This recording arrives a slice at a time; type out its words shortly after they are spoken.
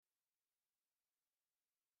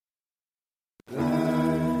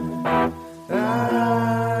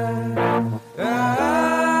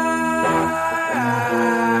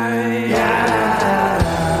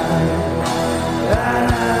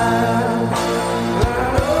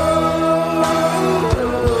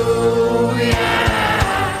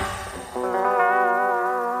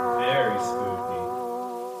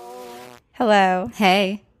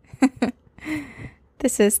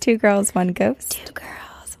This is Two Girls, One Ghost. Two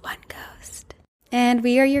Girls, One Ghost. And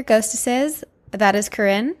we are your ghostesses. That is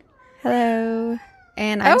Corinne. Hello.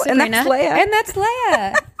 And I'm Sabrina. And that's Leia. And that's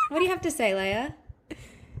Leia. What do you have to say, Leia?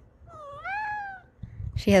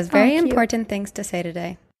 She has very important things to say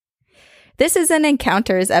today. This is an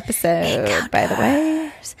Encounters episode, by the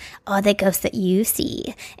way. All the ghosts that you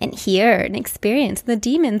see and hear and experience, the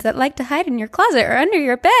demons that like to hide in your closet or under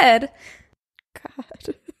your bed.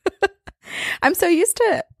 God. I'm so used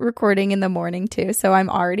to recording in the morning, too, so I'm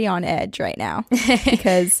already on edge right now.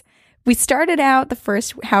 Because we started out the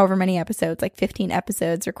first however many episodes, like 15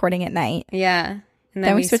 episodes, recording at night. Yeah. And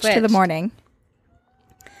then we switched to the morning.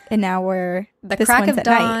 And now we're the crack of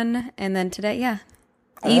dawn. Night. And then today,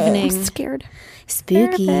 evening. I'm scared.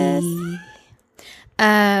 Spooky.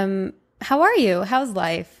 How are you? How's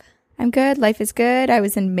life? I'm good. Life is good. I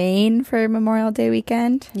was in Maine for Memorial Day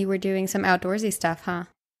weekend. You were doing some outdoorsy stuff, huh?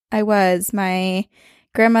 I was. My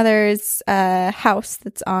grandmother's house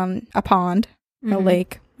that's on a pond, a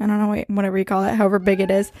lake. I don't know, whatever you call it, however big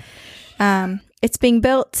it is. It's being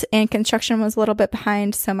built and construction was a little bit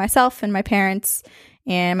behind. So myself and my parents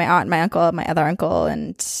and my aunt and my uncle, my other uncle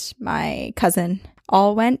and my cousin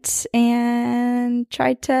all went and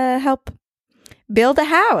tried to help build a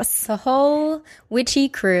house. The whole witchy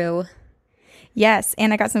crew. Yes.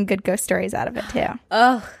 And I got some good ghost stories out of it too.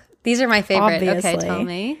 Oh, these are my favorite. Obviously. Okay, tell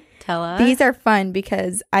me. Tell us. These are fun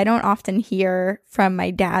because I don't often hear from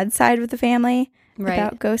my dad's side of the family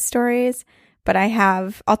about ghost stories, but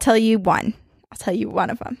I'll tell you one. I'll tell you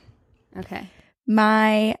one of them. Okay.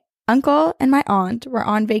 My uncle and my aunt were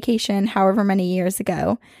on vacation however many years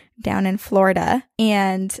ago down in Florida,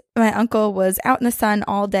 and my uncle was out in the sun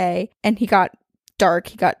all day, and he got dark,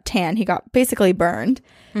 he got tan, he got basically burned,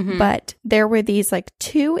 but there were these like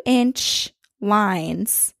 2-inch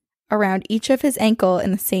lines around each of his ankle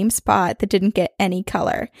in the same spot that didn't get any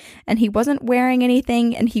color. And he wasn't wearing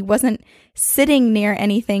anything and he wasn't sitting near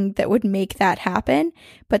anything that would make that happen,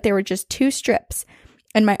 but there were just 2 strips.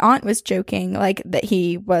 And my aunt was joking like that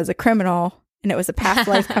he was a criminal and it was a past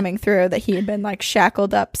life coming through, that he had been like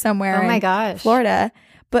shackled up somewhere in Florida.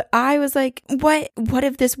 But I was like, what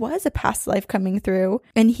if this was a past life coming through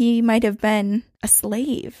and he might have been a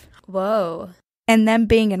slave? Whoa. And them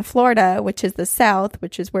being in Florida, which is the South,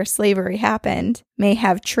 which is where slavery happened, may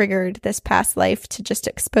have triggered this past life to just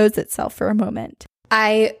expose itself for a moment.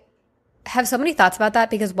 I have so many thoughts about that,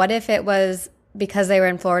 because what if it was because they were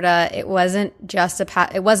in Florida, it wasn't just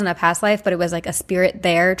it wasn't a past life, but it was like a spirit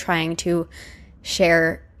there trying to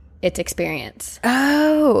share its experience.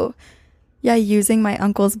 Oh, yeah, using my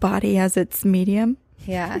uncle's body as its medium.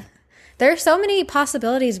 Yeah. There are so many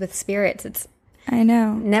possibilities with spirits. It's I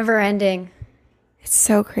know. Never ending. It's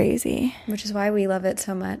so crazy. Which is why we love it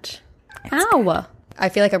so much. Ow! Good. I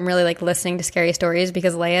feel like I'm really like listening to scary stories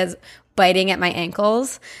because Leia's biting at my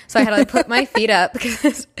ankles. So I had to like put my feet up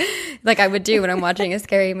because like I would do when I'm watching a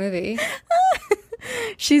scary movie.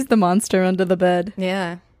 She's the monster under the bed.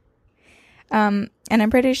 Yeah. And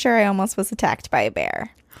I'm pretty sure I almost was attacked by a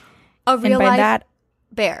bear. A real life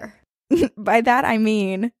bear. By that I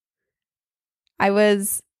mean I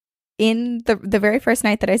was in the very first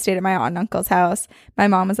night that I stayed at my aunt and uncle's house. My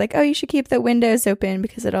mom was like, oh, you should keep the windows open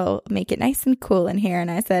because it'll make it nice and cool in here. And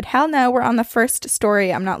I said, hell no, we're on the first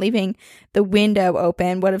story. I'm not leaving the window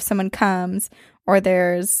open. What if someone comes or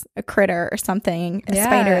there's a critter or something, a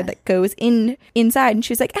spider that goes inside? And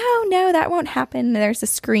she was like, oh, no, that won't happen. There's a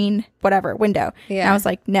screen, whatever, window. Yeah. And I was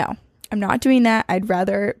like, no, I'm not doing that. I'd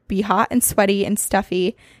rather be hot and sweaty and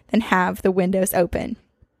stuffy than have the windows open.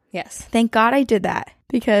 Yes. Thank God I did that,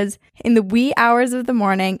 because in the wee hours of the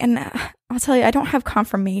morning, and I'll tell you, I don't have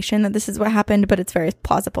confirmation that this is what happened, but it's very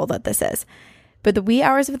plausible that this is. But the wee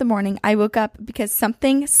hours of the morning, I woke up because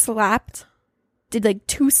something did like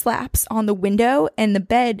 2 slaps on the window, and the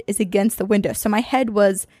bed is against the window. So my head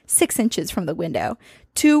was 6 inches from the window.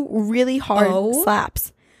 2 really hard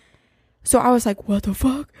slaps. So I was like, what the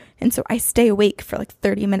fuck? And so I stay awake for like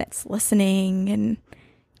 30 minutes listening and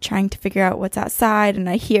trying to figure out what's outside, and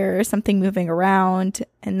I hear something moving around,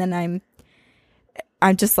 and then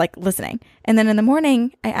I'm just like listening. And then in the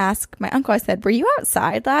morning I asked my uncle, I said, were you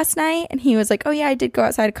outside last night? And he was like, oh yeah, I did go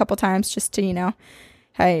outside a couple times just to,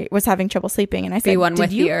 I was having trouble sleeping. And I said, be one with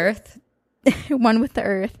the earth. One with the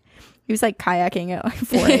earth. He was like kayaking at like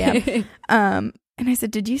 4 a.m. And I said,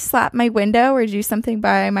 did you slap my window or do something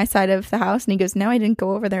by my side of the house? And he goes, no, I didn't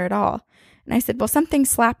go over there at all. And I said, well, something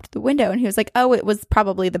slapped the window. And he was like, oh, it was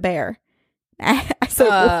probably the bear. I said,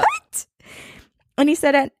 what? And he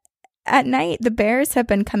said, at night, the bears have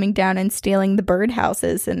been coming down and stealing the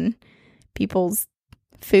birdhouses and people's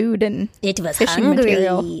food and it was fishing hungry.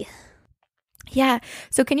 material. Yeah.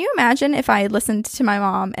 So can you imagine if I listened to my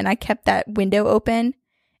mom and I kept that window open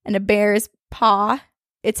and a bear's paw,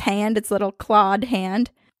 its hand, its little clawed hand,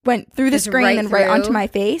 went through the Just screen right and right onto through? my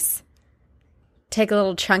face? Take a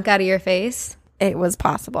little chunk out of your face. It was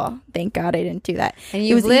possible. Thank God I didn't do that. And It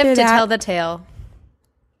you was live either to that tell the tale.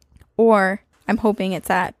 or I'm hoping it's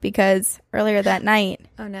that, because earlier that night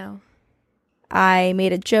Oh, no. I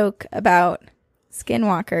made a joke about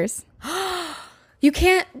skinwalkers. You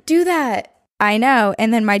can't do that. I know.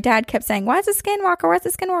 And then my dad kept saying, why is a skinwalker? What's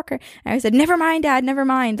a skinwalker? And I said, never mind, Dad, never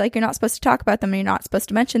mind. Like, you're not supposed to talk about them. And you're not supposed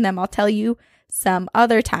to mention them. I'll tell you some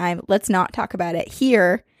other time. Let's not talk about it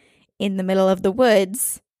here in the middle of the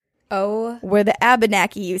woods Oh, where the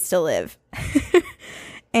Abenaki used to live.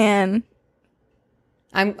 And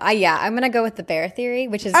I'm going to go with the bear theory,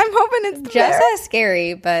 which is I'm hoping it's the just bear. as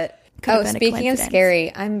scary, but Could've been a speaking of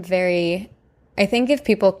coincidence. scary, I think if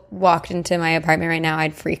people walked into my apartment right now,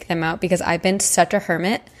 I'd freak them out because I've been such a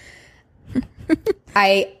hermit.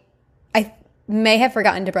 I may have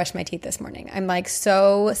forgotten to brush my teeth this morning. I'm like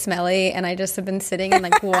so smelly, and I just have been sitting in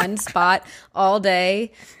like one spot all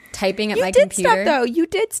day typing at my computer. Stuff, though. You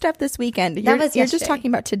did stuff this weekend. You're just yesterday.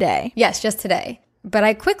 talking about today. Yes, just today. But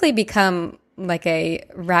I quickly become like a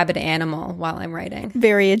rabid animal while I'm writing.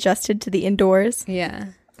 Very adjusted to the indoors. Yeah.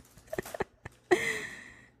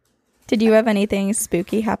 Did you have anything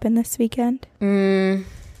spooky happen this weekend? Nothing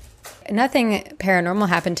paranormal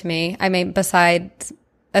happened to me. I mean,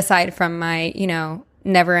 aside from my,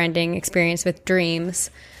 never-ending experience with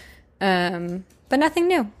dreams, but nothing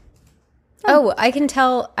new. Oh, I can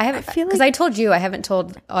tell. I haven't, because I told you, I haven't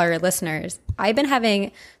told our listeners. I've been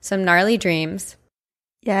having some gnarly dreams.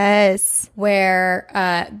 Yes. Where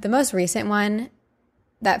the most recent one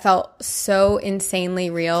that felt so insanely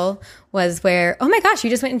real was where, oh my gosh, you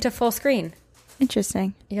just went into full screen.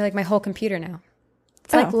 Interesting. You're like my whole computer now.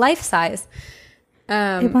 It's like life size.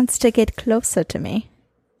 It wants to get closer to me.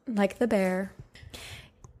 Like the bear.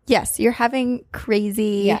 Yes, you're having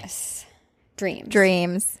crazy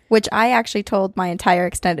dreams, which I actually told my entire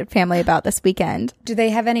extended family about this weekend. Do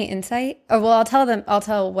they have any insight? Oh, well, I'll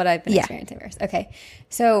tell what I've been experiencing first. Okay.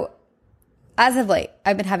 So as of late,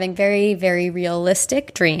 I've been having very, very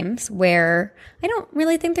realistic dreams where I don't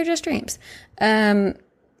really think they're just dreams. And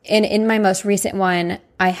in my most recent one,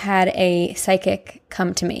 I had a psychic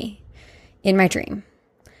come to me in my dream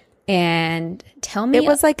and tell me. It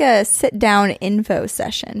was like a sit-down info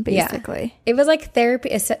session, basically. Yeah. It was like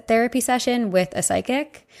a therapy session with a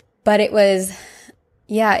psychic, but it was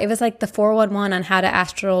like the 411 on how to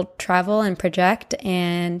astral travel and project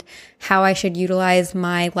and how I should utilize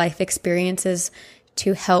my life experiences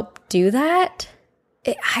to help do that.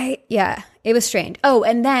 It was strange. Oh,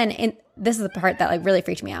 and then this is the part that like really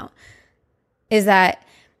freaked me out, is that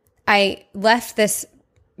I left this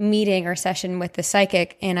meeting or session with the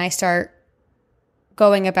psychic and I start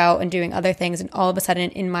going about and doing other things, and all of a sudden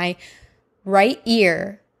in my right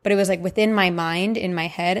ear, but it was like within my mind, in my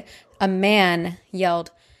head, a man yelled,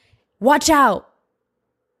 "Watch out!"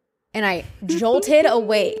 And I jolted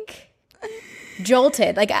awake.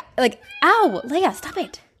 Jolted. Like, ow, Leia, stop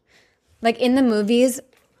it. Like in the movies,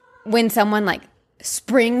 when someone like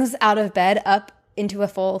springs out of bed up into a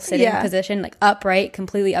full sitting position, like upright,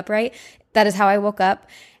 completely upright. That is how I woke up.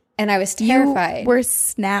 And I was terrified. You were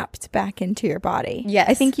snapped back into your body. Yes.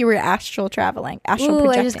 I think you were astral projecting, I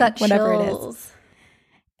just got whatever chills. it is.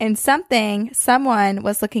 And someone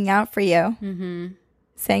was looking out for you,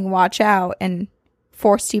 saying, watch out, and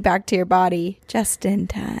forced you back to your body just in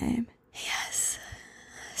time. Yes.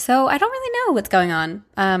 So I don't really know what's going on.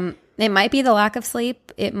 It might be the lack of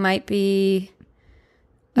sleep. It might be...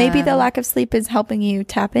 Maybe the lack of sleep is helping you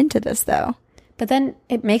tap into this, though. But then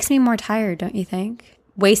it makes me more tired, don't you think?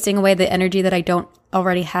 Wasting away the energy that I don't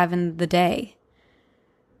already have in the day.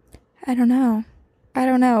 I don't know,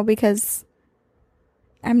 because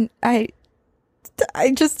I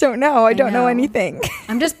just don't know. I don't know anything.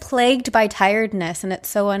 I'm just plagued by tiredness, and it's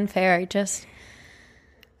so unfair. I just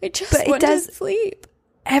want to sleep.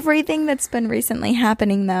 Everything that's been recently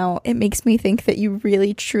happening, though, it makes me think that you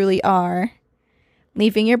really, truly are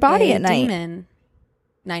leaving your body at night. Demon.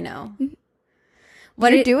 I know.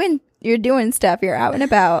 You're doing stuff. You're out and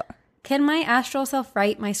about. Can my astral self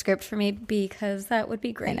write my script for me? Because that would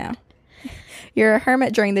be great. I know. You're a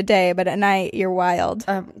hermit during the day, but at night you're wild.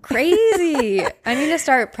 Crazy. I need to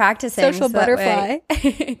start practicing. Social butterfly.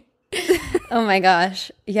 Oh my gosh.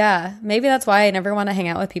 Yeah. Maybe that's why I never want to hang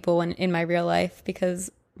out with people in my real life, because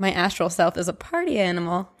my astral self is a party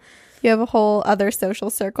animal. You have a whole other social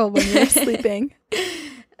circle when you're sleeping.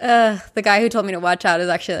 The guy who told me to watch out is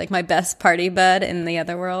actually like my best party bud in the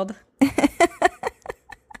other world.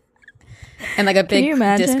 And like a Can you big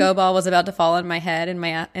imagine? disco ball was about to fall on my head in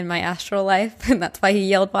my astral life, and that's why he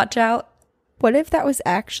yelled, "Watch out!" What if that was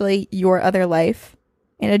actually your other life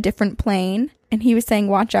in a different plane, and he was saying,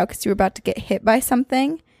 "Watch out," because you were about to get hit by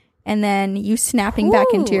something, and then you snapping back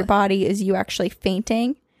into your Ooh. body is you actually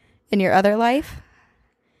fainting in your other life?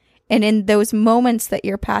 And in those moments that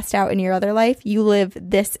you're passed out in your other life, you live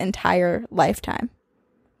this entire lifetime.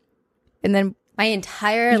 And then My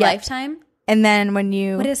entire lifetime. and then when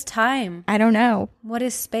you What is time? I don't know. What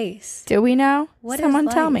is space? Do we know? What is Someone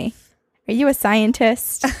tell me. life? Are you a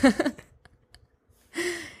scientist?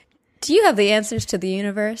 Do you have the answers to the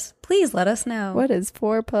universe? Please let us know. What is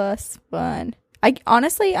 4 + 1?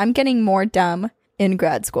 I'm getting more dumb in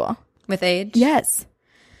grad school. With age? Yes.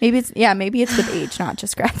 Maybe it's with age, not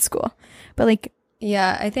just grad school. But like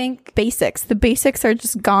Yeah, I think basics. The basics are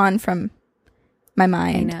just gone from my I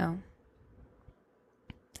mind. know.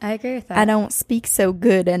 I agree with that. I don't speak so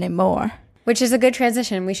good anymore. Which is a good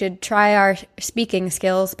transition. We should try our speaking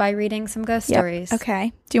skills by reading some ghost Yep. stories.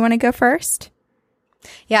 Okay. Do you want to go first?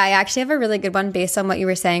 Yeah, I actually have a really good one based on what you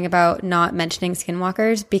were saying about not mentioning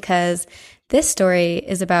skinwalkers, because this story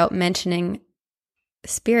is about mentioning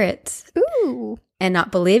spirits Ooh. and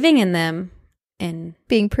not believing in them and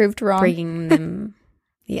Being proved wrong. bringing them.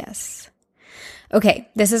 Yes. Okay,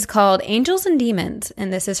 this is called Angels and Demons,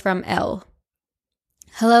 and this is from Elle.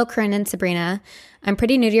 Hello, Corinne and Sabrina. I'm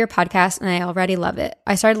pretty new to your podcast and I already love it.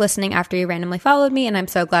 I started listening after you randomly followed me and I'm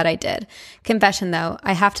so glad I did. Confession though,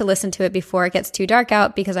 I have to listen to it before it gets too dark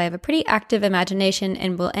out because I have a pretty active imagination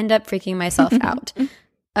and will end up freaking myself out.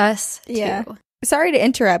 Us too. Yeah. Sorry to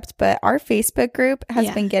interrupt, but our Facebook group has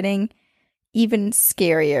Yeah. been getting even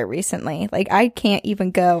scarier recently. Like I can't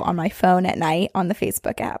even go on my phone at night on the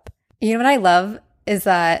Facebook app. You know what I love is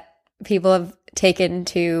that people have taken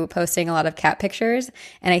to posting a lot of cat pictures,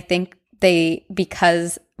 and I think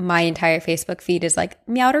because my entire Facebook feed is like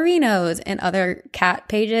Meowderinos and other cat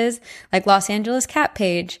pages, like Los Angeles cat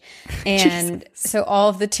page. And so all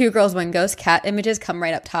of the 2 Girls, 1 Ghost cat images come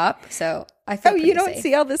right up top. So I feel You pretty don't safe.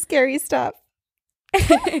 see all the scary stuff.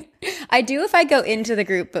 I do if I go into the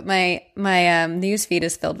group, but my news feed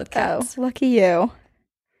is filled with cats. Oh, lucky you.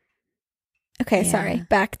 Okay, Yeah. sorry.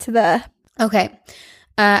 Back to the... Okay.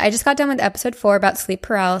 I just got done with episode 4 about sleep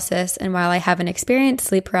paralysis, and while I haven't experienced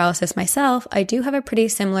sleep paralysis myself, I do have a pretty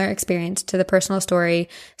similar experience to the personal story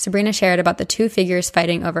Sabrina shared about the 2 figures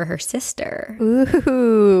fighting over her sister.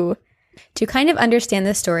 Ooh. To kind of understand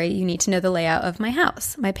this story, you need to know the layout of my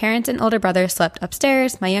house. My parents and older brother slept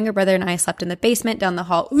upstairs. My younger brother and I slept in the basement down the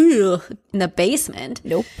hall. Ugh, in the basement.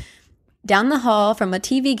 Nope. Down the hall from a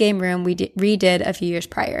TV game room we redid a few years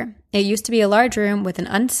prior. It used to be a large room with an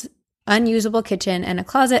unusable kitchen and a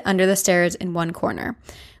closet under the stairs in one corner.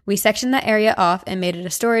 We sectioned that area off and made it a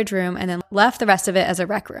storage room and then left the rest of it as a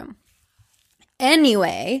rec room.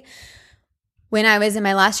 Anyway, when I was in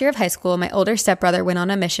my last year of high school, my older stepbrother went on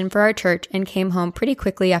a mission for our church and came home pretty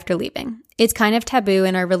quickly after leaving. It's kind of taboo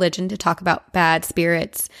in our religion to talk about bad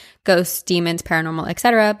spirits, ghosts, demons, paranormal,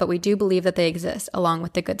 etc., but we do believe that they exist along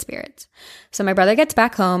with the good spirits. So my brother gets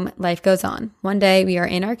back home, life goes on. One day we are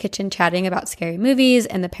in our kitchen chatting about scary movies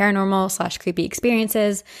and the paranormal / creepy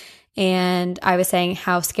experiences, and I was saying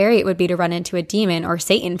how scary it would be to run into a demon or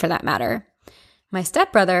Satan for that matter. My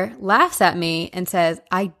stepbrother laughs at me and says,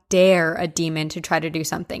 I dare a demon to try to do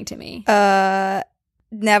something to me.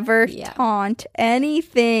 Never Yeah. taunt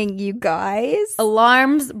anything, you guys.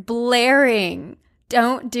 Alarms blaring.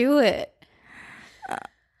 Don't do it.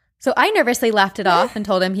 So I nervously laughed it off and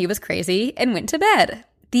told him he was crazy and went to bed.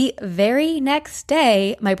 The very next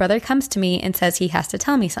day, my brother comes to me and says he has to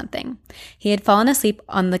tell me something. He had fallen asleep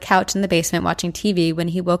on the couch in the basement watching TV when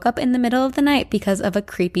he woke up in the middle of the night because of a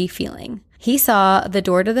creepy feeling. He saw the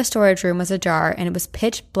door to the storage room was ajar and it was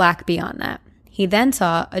pitch black beyond that. He then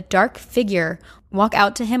saw a dark figure walk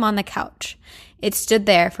out to him on the couch. It stood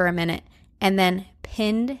there for a minute and then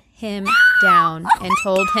pinned him down and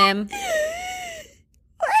told him,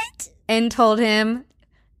 What? and told him,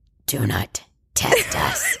 do not test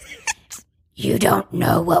us. You don't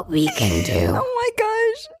know what we can do. Oh my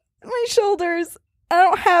gosh. My shoulders. I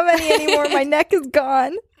don't have any anymore. My neck is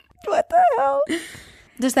gone. What the hell?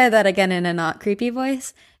 Just say that again in a not creepy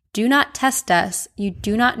voice. Do not test us. You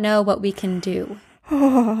do not know what we can do.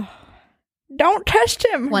 Don't test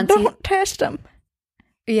him. Don't test him.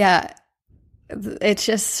 Yeah.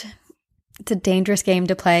 It's a dangerous game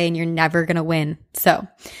to play and you're never going to win. So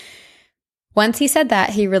once he said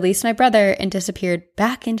that, he released my brother and disappeared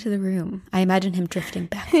back into the room. I imagine him drifting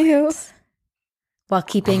backwards while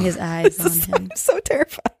keeping his eyes on him. I'm so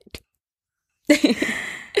terrified.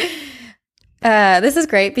 This is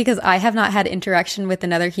great because I have not had interaction with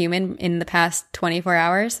another human in the past 24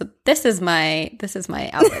 hours. So this is my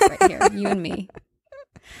outlet right here. You and me.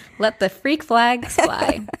 Let the freak flags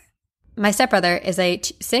fly. My stepbrother is a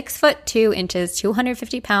 6'2",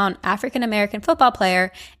 250-pound African-American football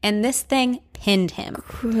player, and this thing pinned him.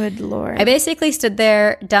 Good Lord. I basically stood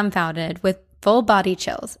there dumbfounded with full body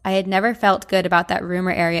chills. I had never felt good about that room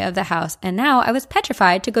or area of the house, and now I was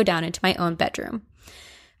petrified to go down into my own bedroom.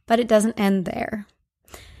 But it doesn't end there.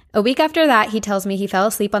 A week after that, he tells me he fell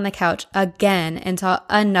asleep on the couch again and saw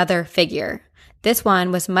another figure. This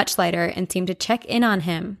one was much lighter and seemed to check in on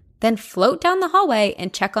him, then float down the hallway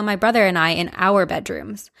and check on my brother and I in our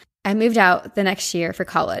bedrooms. I moved out the next year for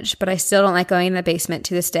college, but I still don't like going in the basement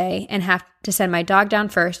to this day and have to send my dog down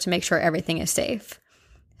first to make sure everything is safe.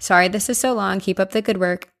 Sorry this is so long. Keep up the good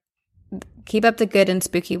work. Keep up the good and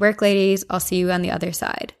spooky work, ladies. I'll see you on the other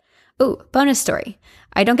side. Ooh, bonus story.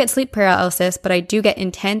 I don't get sleep paralysis, but I do get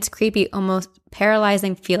intense, creepy, almost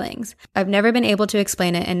paralyzing feelings. I've never been able to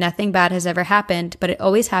explain it and nothing bad has ever happened, but it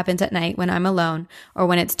always happens at night when I'm alone or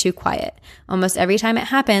when it's too quiet. Almost every time it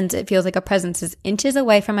happens, it feels like a presence is inches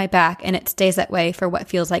away from my back and it stays that way for what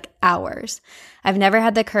feels like hours. I've never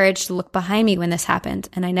had the courage to look behind me when this happens,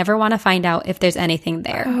 and I never want to find out if there's anything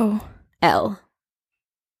there. Oh. L.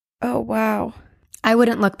 Oh, wow. I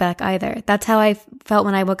wouldn't look back either. That's how I felt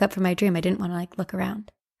when I woke up from my dream. I didn't want to look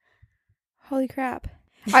around. Holy crap.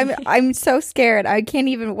 I'm so scared. I can't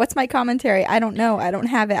even. What's my commentary? I don't know. I don't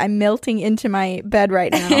have it. I'm melting into my bed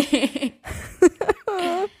right now.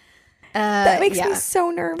 That makes me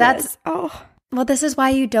so nervous. Well, this is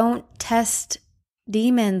why you don't test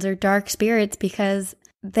demons or dark spirits, because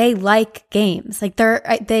they like games. Like they're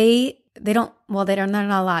not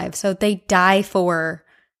alive, so they die for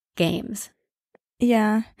games.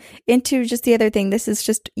 Yeah. Into just the other thing, this is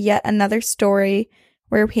just yet another story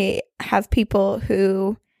where we have people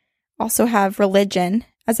who also have religion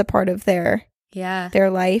as a part of their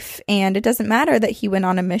life. And it doesn't matter that he went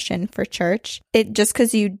on a mission for church. It just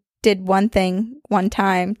because you did one thing one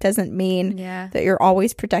time doesn't mean that you're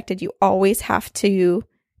always protected. You always have to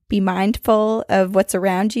be mindful of what's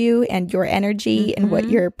around you and your energy and what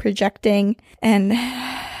you're projecting and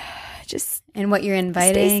what you're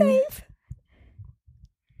inviting. Stay safe.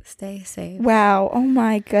 Stay safe. Wow. Oh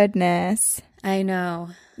my goodness. I know.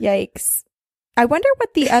 Yikes. I wonder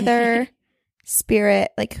what the other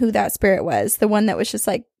spirit, like who that spirit was. The one that was just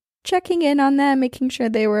like checking in on them, making sure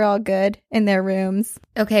they were all good in their rooms.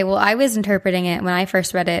 Okay, well, I was interpreting it when I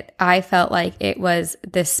first read it. I felt like it was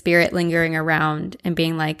this spirit lingering around and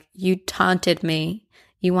being like, you taunted me.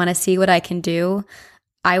 You want to see what I can do?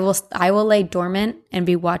 I will lay dormant and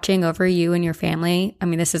be watching over you and your family. I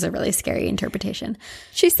mean, this is a really scary interpretation.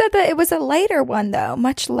 She said that it was a lighter one, though,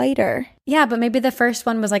 much lighter. Yeah, but maybe the first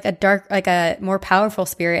one was like a more powerful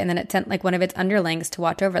spirit, and then it sent like one of its underlings to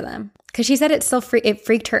watch over them. Because she said it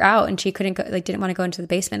freaked her out, and she couldn't go, didn't want to go into the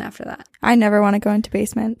basement after that. I never want to go into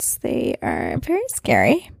basements. They are very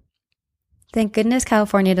scary. Thank goodness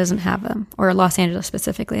California doesn't have them, or Los Angeles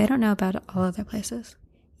specifically. I don't know about all other places.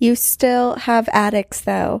 You still have attics,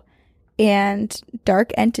 though, and dark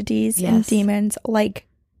entities and demons like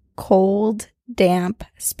cold, damp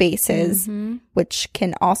spaces, which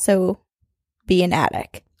can also be an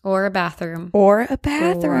attic. Or a bathroom.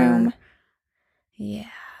 Yeah.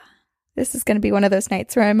 This is going to be one of those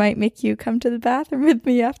nights where I might make you come to the bathroom with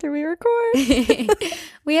me after we record.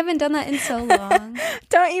 We haven't done that in so long.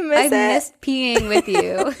 Don't you miss it? I missed peeing with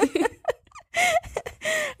you.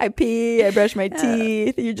 I pee, I brush my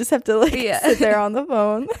teeth. You just have to sit there on the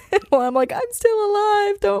phone while I'm like, I'm still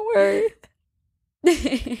alive. Don't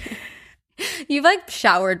worry. You've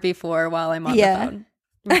showered before while I'm on the phone.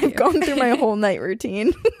 I've gone through my whole night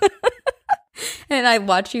routine. And I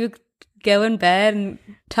watch you go in bed and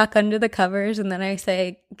tuck under the covers, and then I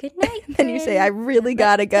say, good night. Then you say, I really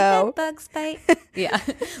gotta go. Bugs bite. Yeah.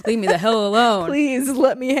 Leave me the hell alone. Please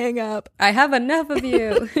let me hang up. I have enough of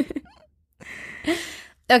you.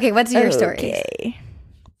 Okay, what's your story?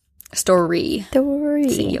 Story.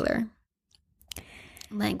 Singular.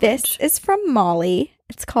 Language. This is from Molly.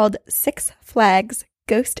 It's called Six Flags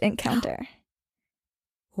Ghost Encounter.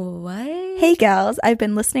 What? Hey, gals. I've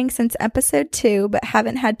been listening since episode 2, but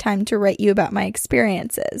haven't had time to write you about my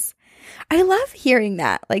experiences. I love hearing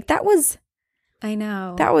that. That was... I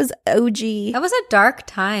know. That was OG. That was a dark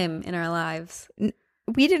time in our lives.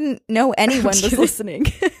 We didn't know anyone was listening.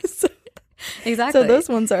 Exactly. So those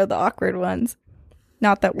ones are the awkward ones.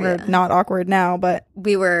 Not that we're not awkward now, but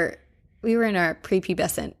we were in our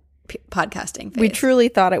prepubescent podcasting phase. We truly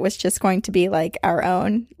thought it was just going to be our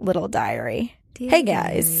own little diary. Hey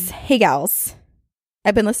guys. Hey gals.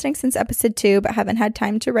 I've been listening since episode 2, but haven't had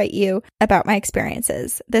time to write you about my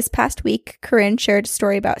experiences. This past week, Corinne shared a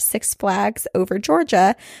story about Six Flags over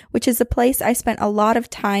Georgia, which is a place I spent a lot of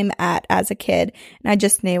time at as a kid, and I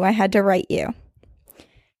just knew I had to write you.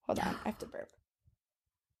 Hold on, I have to burp.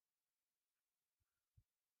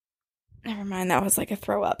 Never mind, that was like a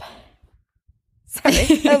throw up.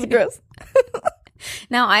 Sorry, that was gross.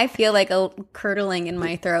 Now I feel like a curdling in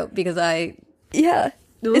my throat because Yeah.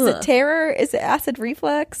 Ugh. Is it terror? Is it acid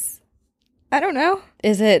reflux? I don't know.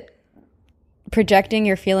 Is it projecting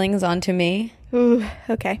your feelings onto me? Ooh,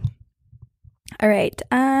 okay. All right.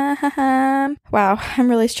 Wow, I'm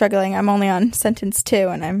really struggling. I'm only on sentence 2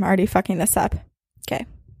 and I'm already fucking this up. Okay.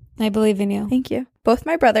 I believe in you. Thank you. Both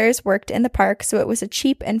my brothers worked in the park, so it was a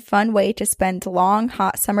cheap and fun way to spend long,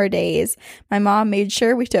 hot summer days. My mom made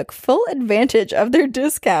sure we took full advantage of their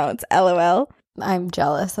discounts. LOL. I'm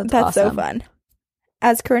jealous. That's so awesome. fun.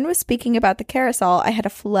 As Corinne was speaking about the carousel, I had a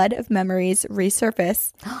flood of memories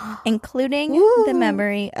resurface, including the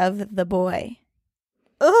memory of the boy.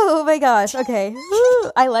 Oh my gosh. Okay.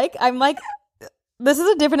 I'm like, this is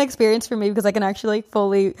a different experience for me because I can actually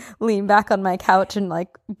fully lean back on my couch and like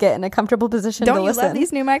get in a comfortable position to listen. Don't you love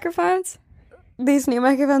these new microphones? These new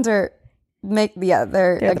microphones they're a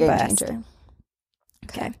game best. changer.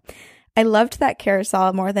 Okay. I loved that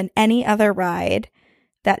carousel more than any other ride.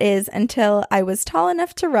 That is, until I was tall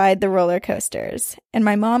enough to ride the roller coasters. And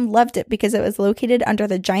my mom loved it because it was located under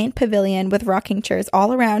the giant pavilion with rocking chairs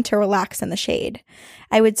all around to relax in the shade.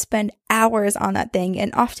 I would spend hours on that thing,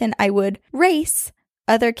 and often I would race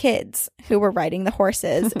other kids who were riding the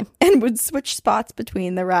horses and would switch spots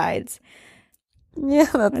between the rides. Yeah,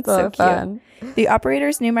 that's so fun. Cute. The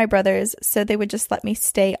operators knew my brothers, so they would just let me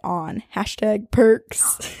stay on.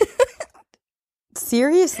 #perks.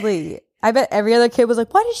 Seriously. I bet every other kid was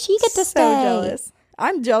like, why did she get to stay? So jealous.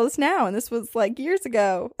 I'm jealous now, and this was like years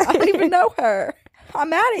ago. I don't even know her.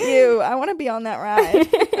 I'm mad at you. I want to be on that ride.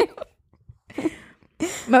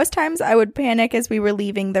 Most times I would panic as we were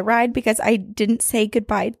leaving the ride because I didn't say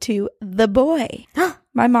goodbye to the boy.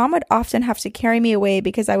 My mom would often have to carry me away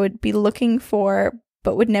because I would be looking for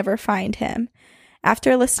but would never find him.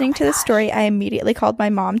 After listening to the story, I immediately called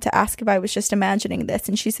my mom to ask if I was just imagining this.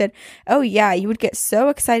 And she said, oh, yeah, you would get so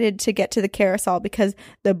excited to get to the carousel because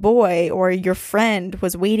the boy or your friend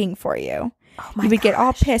was waiting for you. You would get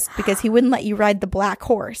all pissed because he wouldn't let you ride the black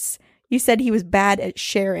horse. You said he was bad at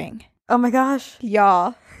sharing. Oh, my gosh.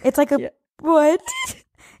 Y'all. It's like what?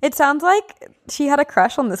 It sounds like she had a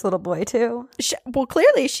crush on this little boy, too. Well,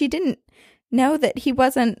 clearly she didn't know that he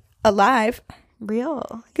wasn't alive.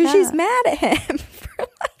 Real. Because she's mad at him for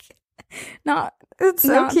not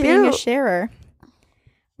being a sharer.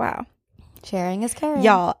 Wow. Sharing is caring.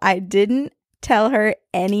 Y'all, I didn't tell her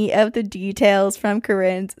any of the details from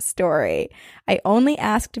Corinne's story. I only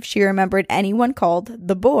asked if she remembered anyone called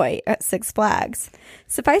the boy at Six Flags.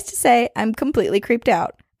 Suffice to say, I'm completely creeped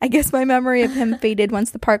out. I guess my memory of him faded once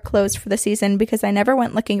the park closed for the season because I never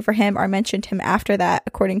went looking for him or mentioned him after that,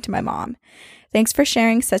 according to my mom. Thanks for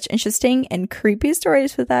sharing such interesting and creepy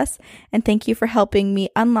stories with us, and thank you for helping me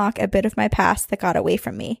unlock a bit of my past that got away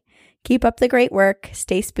from me. Keep up the great work.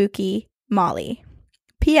 Stay spooky. Molly.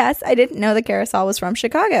 P.S. I didn't know the carousel was from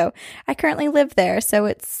Chicago. I currently live there, so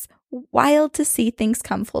it's wild to see things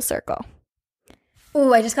come full circle.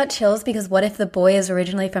 Ooh, I just got chills because what if the boy is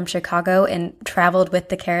originally from Chicago and traveled with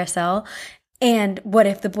the carousel? And what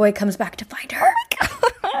if the boy comes back to find her?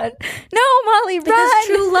 God. No, Molly, run! Because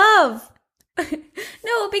true love.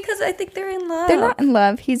 No, because I think they're in love. They're not in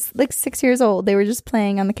love. He's like 6 years old. They were just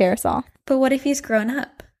playing on the carousel. But what if he's grown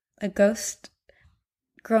up? A ghost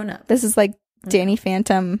grown up. This is like Danny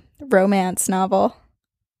Phantom romance novel.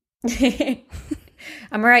 I'm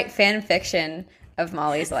gonna write fan fiction of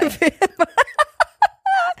Molly's life.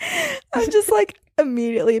 I'm just like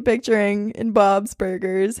immediately picturing in Bob's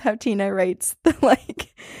Burgers how Tina writes the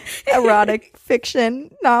like erotic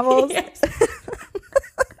fiction novels. Yes.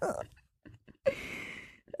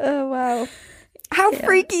 Oh wow. How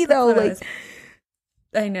freaky though. Like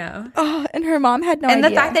I know. Oh, and her mom had no idea. And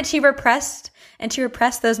the fact that she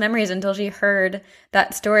repressed those memories until she heard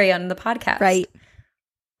that story on the podcast. Right.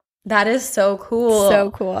 That is so cool. So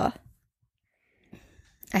cool.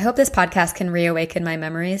 I hope this podcast can reawaken my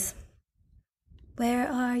memories.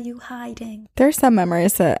 Where are you hiding? There are some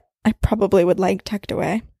memories that I probably would like tucked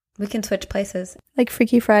away. We can switch places. Like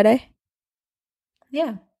Freaky Friday.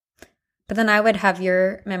 Yeah. But then I would have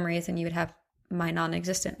your memories and you would have my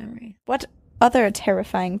non-existent memory. What other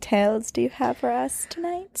terrifying tales do you have for us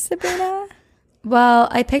tonight, Sabrina? Well,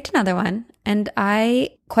 I picked another one, and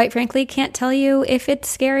I, quite frankly, can't tell you if it's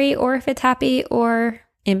scary or if it's happy or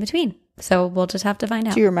in between. So we'll just have to find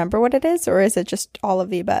out. Do you remember what it is, or is it just all of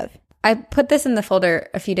the above? I put this in the folder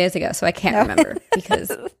a few days ago, so I can't remember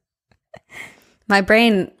because my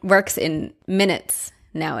brain works in minutes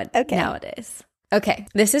nowadays. Okay,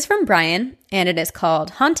 this is from Brian, and it is called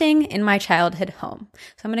Haunting in My Childhood Home.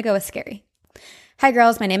 So I'm going to go with scary. Hi,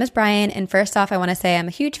 girls. My name is Brian, and first off, I want to say I'm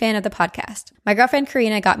a huge fan of the podcast. My girlfriend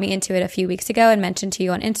Karina got me into it a few weeks ago and mentioned to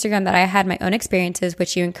you on Instagram that I had my own experiences,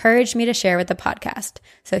 which you encouraged me to share with the podcast.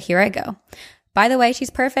 So here I go. By the way,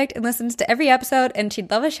 she's perfect and listens to every episode, and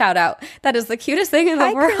she'd love a shout out. That is the cutest thing in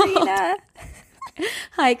the world. Karina.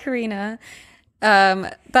 Hi, Karina.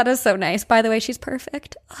 That is so nice. By the way, she's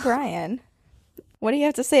perfect. Brian, what do you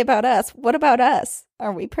have to say about us? What about us?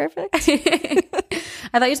 Are we perfect?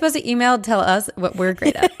 I thought you were supposed to email tell us what we're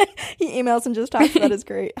great at. He emails and just talks about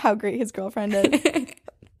how great his girlfriend is.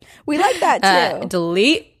 We like that too.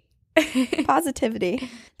 Delete. Positivity.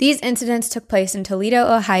 These incidents took place in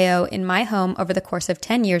Toledo, Ohio, in my home over the course of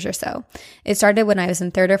 10 years or so. It started when I was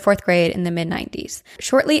in 3rd or 4th grade in the mid-90s,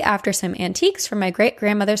 shortly after some antiques from my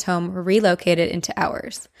great-grandmother's home were relocated into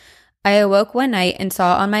ours. I awoke one night and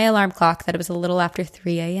saw on my alarm clock that it was a little after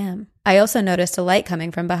 3 a.m. I also noticed a light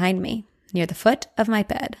coming from behind me, near the foot of my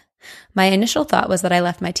bed. My initial thought was that I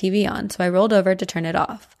left my TV on, so I rolled over to turn it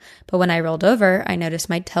off. But when I rolled over, I noticed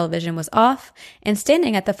my television was off, and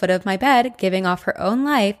standing at the foot of my bed, giving off her own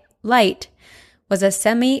light, was a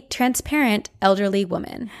semi-transparent elderly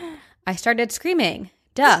woman. I started screaming,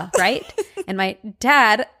 duh, right? And my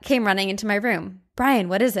dad came running into my room. Brian,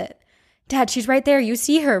 what is it? Dad, she's right there. You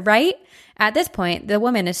see her, right? At this point, the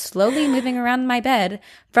woman is slowly moving around my bed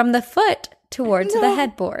from the foot towards the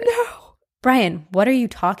headboard. No. Brian, what are you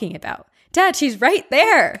talking about? Dad, she's right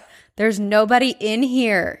there. There's nobody in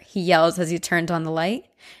here, he yells as he turns on the light.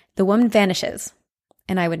 The woman vanishes,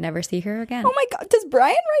 and I would never see her again. Oh my God. Does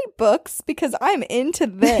Brian write books? Because I'm into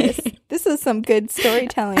this. This is some good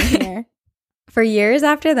storytelling here. For years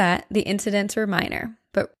after that, the incidents were minor,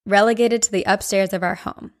 but relegated to the upstairs of our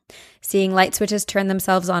home. Seeing light switches turn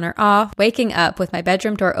themselves on or off, waking up with my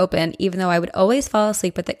bedroom door open even though I would always fall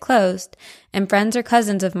asleep with it closed, and friends or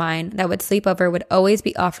cousins of mine that would sleep over would always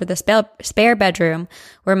be offered the spare bedroom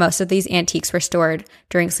where most of these antiques were stored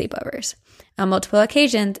during sleepovers. On multiple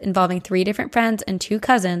occasions, involving 3 different friends and 2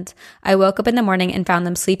 cousins, I woke up in the morning and found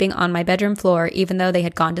them sleeping on my bedroom floor even though they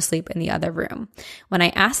had gone to sleep in the other room. When I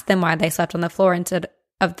asked them why they slept on the floor instead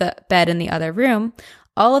of the bed in the other room,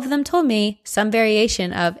 all of them told me some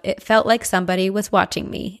variation of it felt like somebody was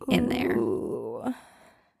watching me in there. Ooh.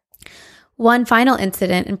 One final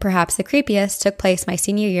incident, and perhaps the creepiest, took place my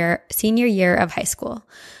senior year of high school.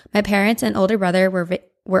 My parents and older brother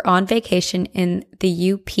were on vacation in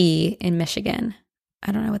the UP in Michigan.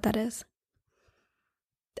 I don't know what that is.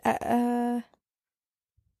 The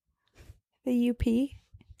UP?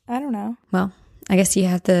 I don't know. Well, I guess you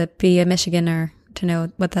have to be a Michiganer to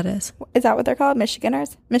know what that is. Is that what they're called?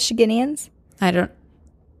 Michiganers? Michiganians?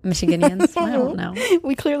 Michiganians? I don't know.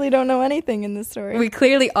 We clearly don't know anything in this story. We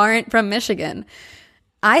clearly aren't from Michigan.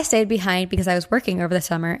 I stayed behind because I was working over the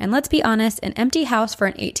summer, and let's be honest, an empty house for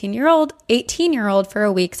an 18-year-old for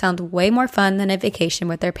a week sounds way more fun than a vacation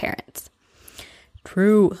with their parents.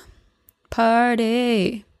 True.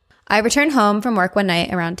 Party. I returned home from work one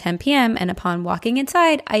night around 10 p.m., and upon walking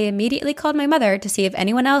inside, I immediately called my mother to see if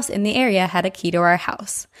anyone else in the area had a key to our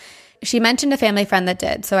house. She mentioned a family friend that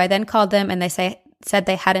did, so I then called them and they said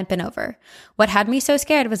they hadn't been over. What had me so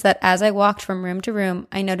scared was that as I walked from room to room,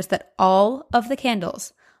 I noticed that all of the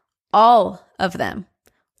candles, all of them,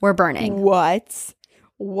 were burning. What?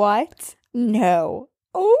 No.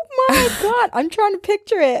 Oh my God. I'm trying to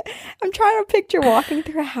picture it. I'm trying to picture walking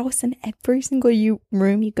through a house and every single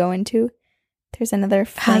room you go into, there's another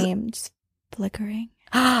flame just flickering.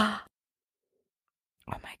 Oh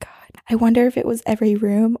my God. I wonder if it was every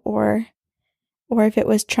room or if it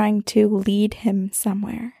was trying to lead him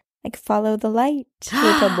somewhere. Like, follow the light,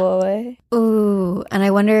 little boy. Ooh, and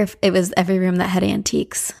I wonder if it was every room that had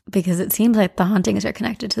antiques, because it seems like the hauntings are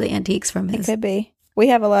connected to the antiques from his. It could be. We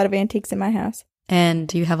have a lot of antiques in my house.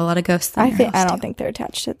 And you have a lot of ghosts in your house, I don't think they're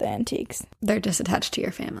attached to the antiques. They're just attached to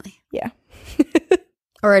your family. Yeah.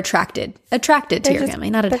 Or attracted to your family,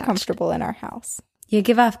 not attached. They're comfortable in our house. You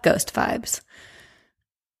give off ghost vibes.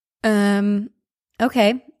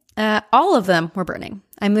 Okay. All of them were burning.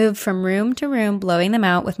 I moved from room to room, blowing them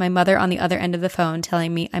out with my mother on the other end of the phone,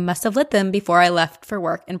 telling me I must have lit them before I left for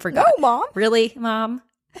work and forgot. No, Mom. Really, Mom?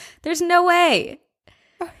 There's no way.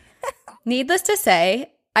 Needless to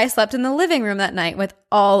say, I slept in the living room that night with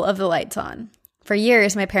all of the lights on. For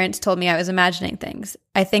years, my parents told me I was imagining things.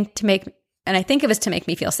 I think it was to make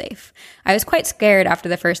me feel safe. I was quite scared after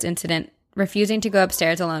the first incident refusing to go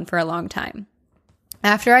upstairs alone for a long time.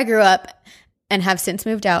 After I grew up and have since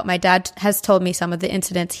moved out, my dad has told me some of the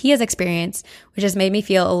incidents he has experienced, which has made me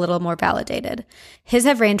feel a little more validated. His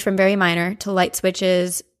have ranged from very minor to light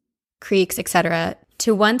switches, creaks, etc.,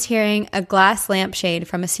 to once hearing a glass lampshade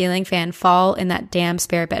from a ceiling fan fall in that damn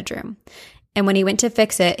spare bedroom. And when he went to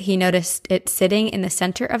fix it, he noticed it sitting in the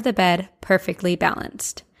center of the bed, perfectly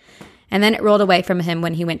balanced. And then it rolled away from him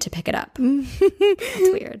when he went to pick it up. That's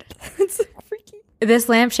weird. That's so freaky. This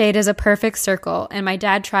lampshade is a perfect circle, and my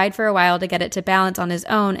dad tried for a while to get it to balance on his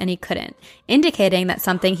own, and he couldn't, indicating that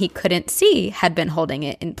something he couldn't see had been holding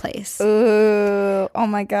it in place. Ooh, oh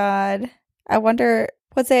my God. I wonder,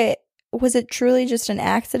 was it truly just an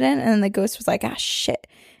accident? And then the ghost was like, ah, shit.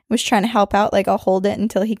 Was trying to help out, like, I'll hold it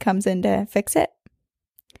until he comes in to fix it?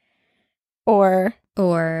 Or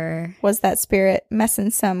was that spirit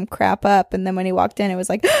messing some crap up, and then when he walked in, it was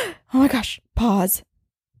like, oh my gosh, pause.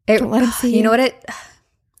 Don't let him see you. Know what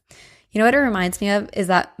it reminds me of is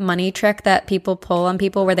that money trick that people pull on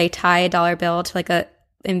people where they tie a dollar bill to like a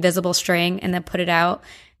invisible string and then put it out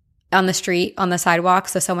on the street, on the sidewalk,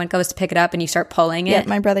 so someone goes to pick it up and you start pulling it. Yeah,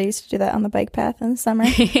 my brother used to do that on the bike path in the summer.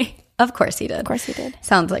 Of course he did. Of course he did.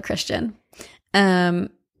 Sounds like Christian.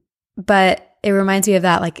 But it reminds me of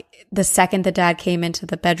that, like the second the dad came into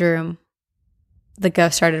the bedroom, the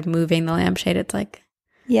ghost started moving the lampshade. It's like,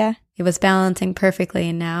 yeah, it was balancing perfectly,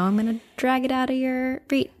 and now I'm going to drag it out of your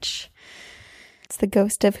reach. It's the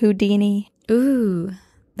ghost of Houdini. Ooh,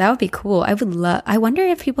 that would be cool. I wonder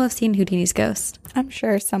if people have seen Houdini's ghost. I'm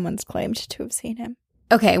sure someone's claimed to have seen him.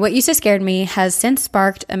 Okay, what used to scare me has since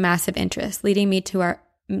sparked a massive interest, leading me to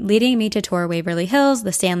tour Waverly Hills,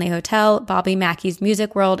 the Stanley Hotel, Bobby Mackey's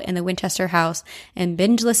Music World, and the Winchester House, and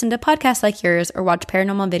binge listen to podcasts like yours or watch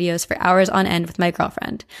paranormal videos for hours on end with my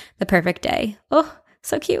girlfriend. The perfect day. Oh,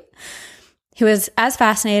 so cute. Who is as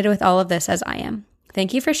fascinated with all of this as I am.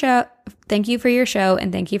 Thank you for your show,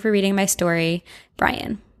 and thank you for reading my story,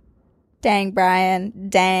 Brian. Dang, Brian.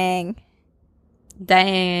 Dang.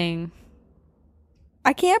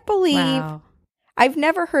 I can't believe I've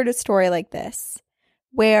never heard a story like this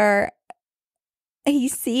where he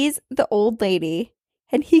sees the old lady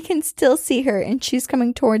and he can still see her and she's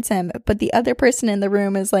coming towards him, but the other person in the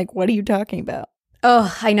room is like, what are you talking about?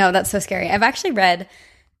 Oh, I know. That's so scary. I've actually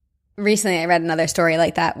recently I read another story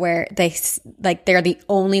like that where they're the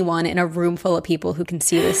only one in a room full of people who can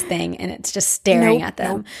see this thing and it's just staring at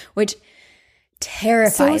them, which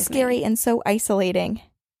terrifies me. So scary and so isolating.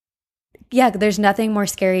 Yeah, there's nothing more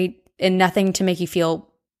scary and nothing to make you feel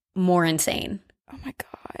more insane. Oh my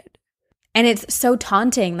God. And it's so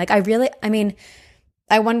taunting. Like I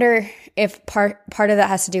wonder if part of that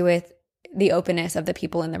has to do with the openness of the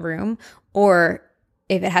people in the room, or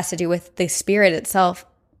if it has to do with the spirit itself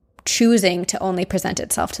choosing to only present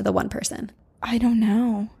itself to the one person. I don't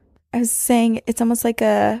know. I was saying it's almost like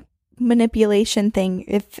a manipulation thing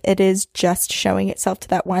if it is just showing itself to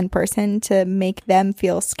that one person to make them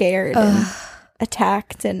feel scared and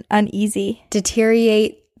attacked and uneasy.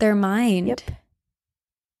 Deteriorate their mind. Yep.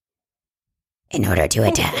 In order to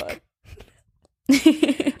attack.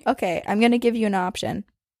 Okay, I'm going to give you an option.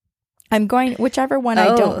 Whichever one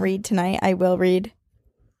I don't read tonight, I will read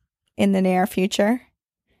in the near future.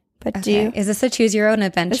 But is this a choose your own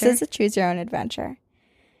adventure? This is a choose your own adventure.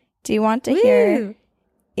 Do you want to hear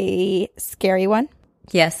a scary one?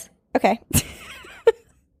 Yes. Okay.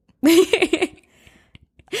 I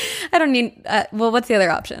don't need, what's the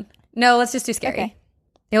other option? No, let's just do scary. Okay.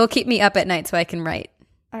 It will keep me up at night so I can write.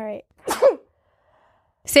 All right.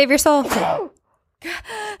 Save your soul.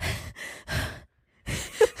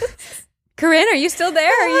 Corinne, are you still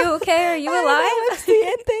there? Are you okay? Are you alive? I'm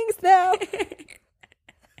seeing things now.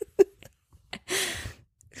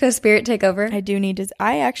 Does spirit take over? I do need to.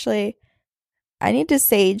 I need to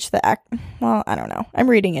sage well, I don't know. I'm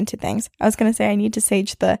reading into things. I was going to say I need to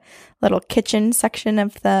sage the little kitchen section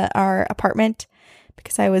of our apartment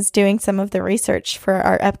because I was doing some of the research for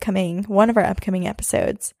one of our upcoming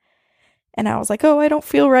episodes. And I was like, oh, I don't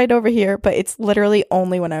feel right over here. But it's literally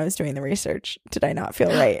only when I was doing the research did I not feel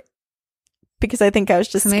right. Because I think I was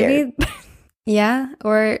just scared. Maybe, yeah.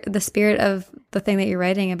 Or the spirit of the thing that you're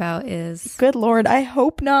writing about is... Good Lord. I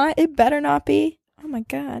hope not. It better not be. Oh, my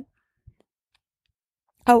God.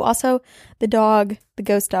 Oh, also, the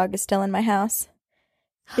ghost dog is still in my house.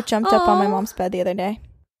 It jumped up on my mom's bed the other day.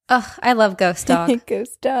 Oh, I love Ghost Dog.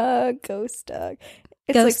 Ghost dog.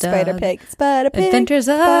 It's Ghost like Spider Dog. Pig. Spider Pig. Adventures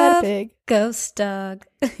Spider of Pig. Ghost Dog.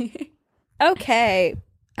 Okay.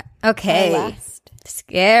 Okay.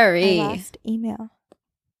 Scary. My last email.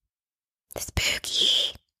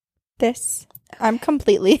 Spooky. I'm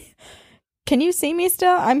completely Can you see me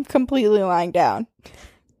still? I'm completely lying down.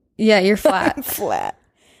 Yeah, you're flat. Flat.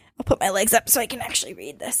 I'll put my legs up so I can actually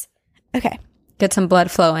read this. Okay. Get some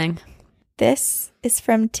blood flowing. This is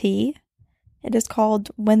from T. It is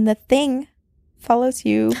called When the Thing Follows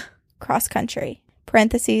You Cross Country.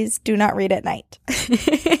 Parentheses, do not read at night.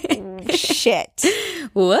 Shit.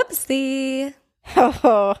 Whoopsie.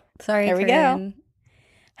 Oh, Sorry, there we Corinne. go.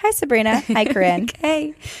 Hi, Sabrina. Hi, Corinne.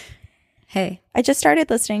 Okay. Hey. I just started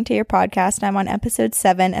listening to your podcast and I'm on episode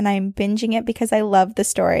 7 and I'm binging it because I love the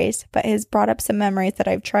stories, but it has brought up some memories that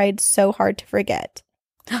I've tried so hard to forget.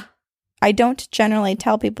 I don't generally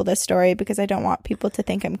tell people this story because I don't want people to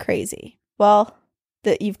think I'm crazy. Well,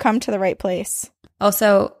 you've come to the right place.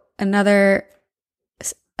 Also, another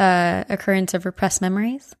occurrence of repressed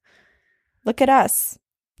memories. Look at us.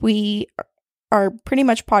 We are pretty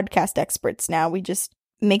much podcast experts now. We just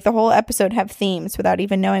make the whole episode have themes without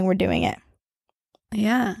even knowing we're doing it.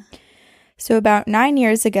 Yeah. So about 9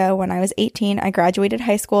 years ago, when I was 18, I graduated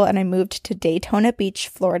high school and I moved to Daytona Beach,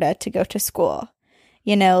 Florida to go to school.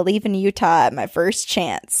 You know, leaving Utah at my first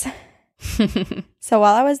chance. So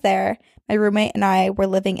while I was there, my roommate and I were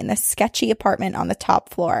living in this sketchy apartment on the top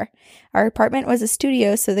floor. Our apartment was a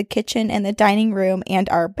studio, so the kitchen and the dining room and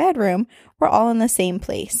our bedroom were all in the same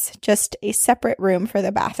place, just a separate room for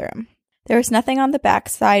the bathroom. There was nothing on the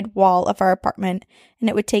backside wall of our apartment, and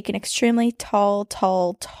it would take an extremely tall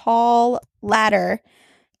ladder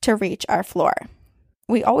to reach our floor.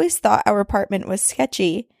 We always thought our apartment was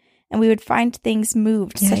sketchy, and we would find things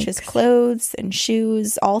moved, such as clothes and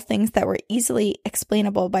shoes, all things that were easily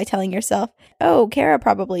explainable by telling yourself, oh, Kara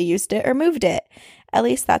probably used it or moved it. At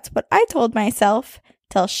least that's what I told myself,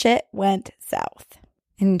 till shit went south.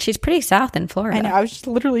 And she's pretty south in Florida. I know, I was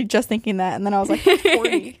literally just thinking that, and then I was like,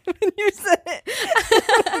 40 when you said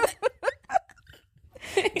it.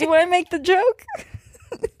 Do I make the joke?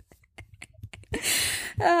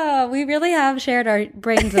 Oh, we really have shared our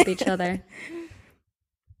brains with each other.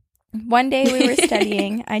 One day we were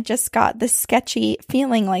studying. I just got this sketchy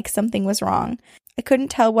feeling like something was wrong. I couldn't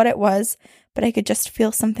tell what it was, but I could just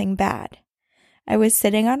feel something bad. I was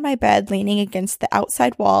sitting on my bed leaning against the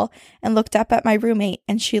outside wall and looked up at my roommate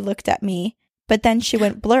and she looked at me, but then she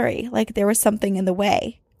went blurry, like there was something in the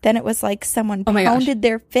way. Then it was like someone pounded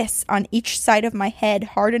their fists on each side of my head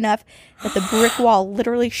hard enough that the brick wall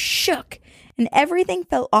literally shook and everything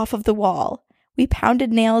fell off of the wall. We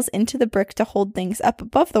pounded nails into the brick to hold things up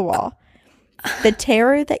above the wall. The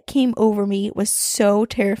terror that came over me was so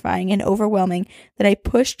terrifying and overwhelming that I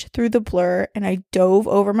pushed through the blur and I dove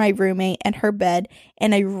over my roommate and her bed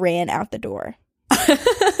and I ran out the door.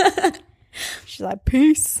 She's like,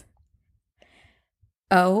 peace.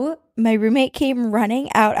 Oh. My roommate came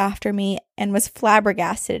running out after me and was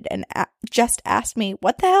flabbergasted and just asked me,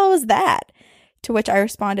 what the hell was that? To which I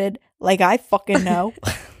responded, like I fucking know.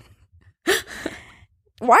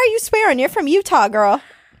 Why are you swearing? You're from Utah, girl.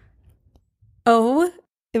 Oh.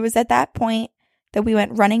 It was at that point that we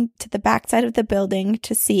went running to the backside of the building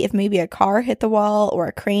to see if maybe a car hit the wall or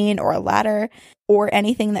a crane or a ladder or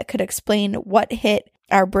anything that could explain what hit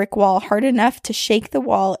our brick wall hard enough to shake the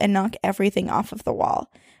wall and knock everything off of the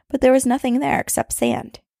wall. But there was nothing there except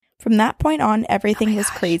sand. From that point on, everything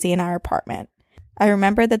was crazy in our apartment. I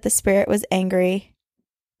remember that the spirit was angry,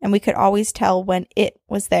 and we could always tell when it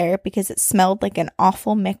was there because it smelled like an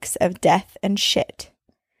awful mix of death and shit.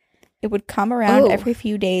 It would come around every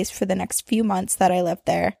few days for the next few months that I lived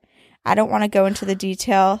there. I don't want to go into the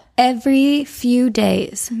detail. Every few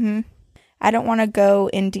days. Mm-hmm. I don't want to go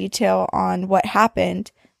in detail on what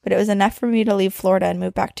happened, but it was enough for me to leave Florida and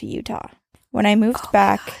move back to Utah. When I moved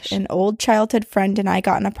back, an old childhood friend and I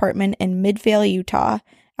got an apartment in Midvale, Utah.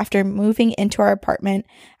 After moving into our apartment,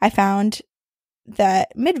 I found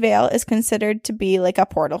that Midvale is considered to be like a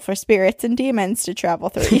portal for spirits and demons to travel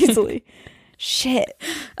through easily. Shit.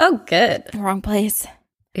 Oh, good. Wrong place.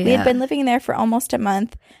 Yeah. We had been living there for almost a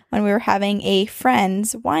month when we were having a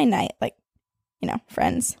friends wine night. Like, you know,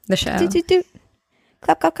 friends. The show. Doot, doot, doot.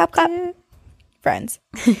 Clap, clap, clap, clap. Friends.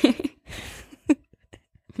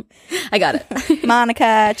 I got it.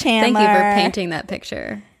 Monica, Chandler. Thank you for painting that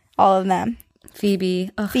picture. All of them.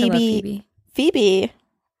 Phoebe. Oh, I love Phoebe.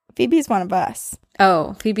 Phoebe's one of us.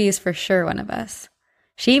 Oh, Phoebe is for sure one of us.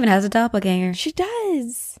 She even has a doppelganger. She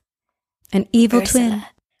does. An evil Ursula. twin.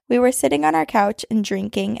 We were sitting on our couch and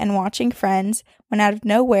drinking and watching Friends when out of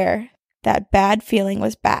nowhere, that bad feeling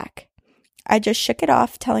was back. I just shook it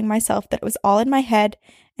off, telling myself that it was all in my head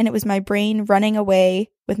and it was my brain running away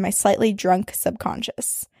with my slightly drunk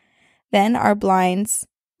subconscious. Then our blinds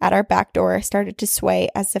at our back door started to sway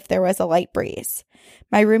as if there was a light breeze.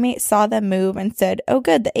 My roommate saw them move and said, "Oh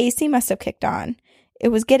good, the AC must have kicked on." It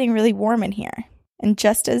was getting really warm in here. And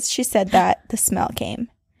just as she said that, the smell came.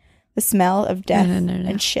 The smell of death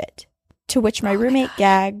and shit. To which my roommate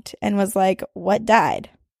gagged and was like, what died?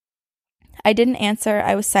 I didn't answer.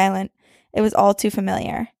 I was silent. It was all too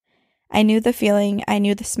familiar. I knew the feeling. I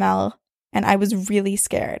knew the smell. And I was really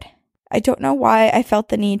scared. I don't know why I felt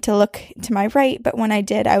the need to look to my right, but when I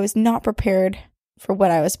did, I was not prepared for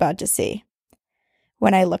what I was about to see.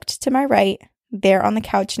 When I looked to my right, there on the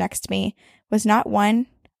couch next to me was not one,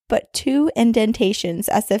 but 2 indentations,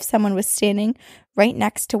 as if someone was standing right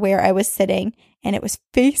next to where I was sitting, and it was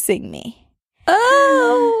facing me.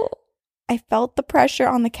 Oh! I felt the pressure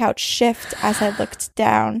on the couch shift as I looked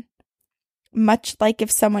down, much like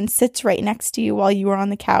if someone sits right next to you while you are on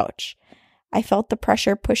the couch. I felt the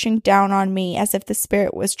pressure pushing down on me as if the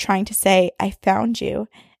spirit was trying to say, I found you,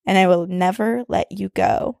 and I will never let you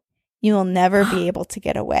go. You will never be able to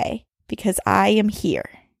get away, because I am here.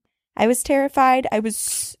 I was terrified. I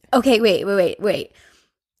was... Okay, wait.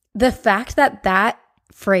 The fact that that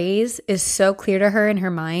phrase is so clear to her in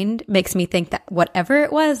her mind makes me think that whatever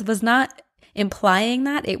it was not implying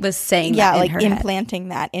that, it was saying that in her head. Implanting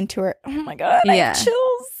that into her. Oh my God, I have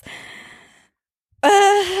chills.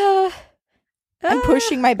 I'm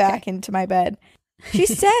pushing my back into my bed. She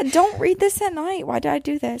said, don't read this at night. Why did I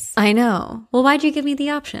do this? I know. Well, why'd you give me the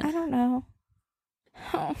option? I don't know.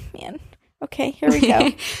 Oh, man. Okay, here we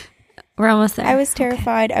go. We're almost there. I was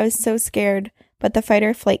terrified. I was so scared. But the fight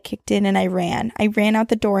or flight kicked in and I ran. I ran out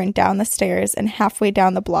the door and down the stairs and halfway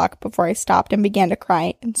down the block before I stopped and began to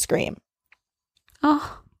cry and scream.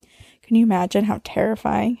 Oh. Can you imagine how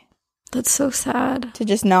terrifying? That's so sad. To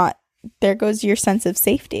just not, there goes your sense of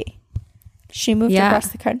safety. She moved across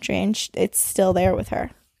the country and it's still there with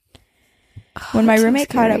her. When my roommate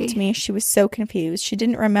caught up to me, she was so confused. She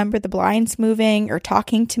didn't remember the blinds moving or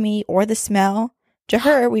talking to me or the smell. To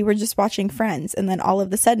her, we were just watching Friends. And then all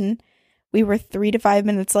of a sudden, we were 3 to 5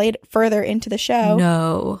 minutes further into the show.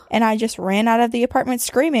 No. And I just ran out of the apartment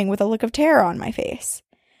screaming with a look of terror on my face.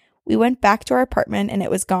 We went back to our apartment and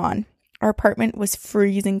it was gone. Our apartment was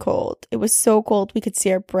freezing cold. It was so cold we could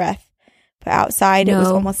see our breath. But outside, it was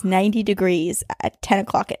almost 90 degrees at 10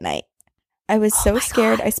 o'clock at night. I was so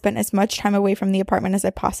scared. I spent as much time away from the apartment as I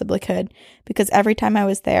possibly could because every time I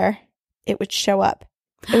was there, it would show up.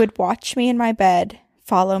 It would watch me in my bed,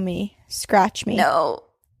 follow me, scratch me,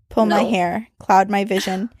 pull my hair, cloud my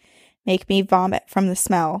vision, make me vomit from the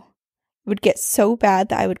smell. It would get so bad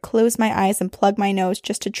that I would close my eyes and plug my nose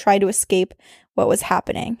just to try to escape what was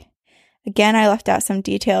happening. Again, I left out some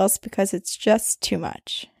details because it's just too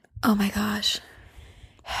much. Oh my gosh.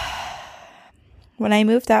 When I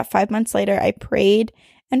moved out 5 months later, I prayed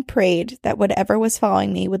and prayed that whatever was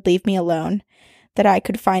following me would leave me alone, that I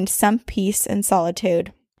could find some peace and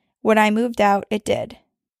solitude. When I moved out, it did.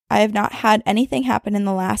 I have not had anything happen in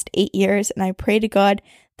the last 8 years, and I pray to God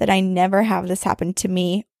that I never have this happen to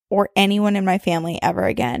me or anyone in my family ever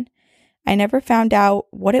again. I never found out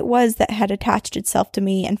what it was that had attached itself to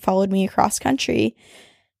me and followed me across country,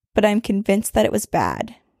 but I'm convinced that it was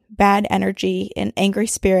bad energy, an angry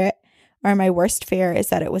spirit, or my worst fear is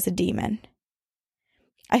that it was a demon.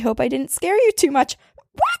 I hope I didn't scare you too much.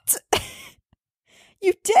 What?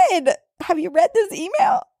 You did. Have you read this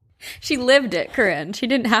email? She lived it, Corinne. She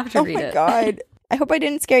didn't have to read it. Oh my God. I hope I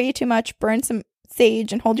didn't scare you too much. Burn some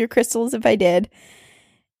sage and hold your crystals if I did.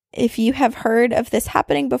 If you have heard of this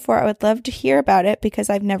happening before, I would love to hear about it because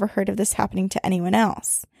I've never heard of this happening to anyone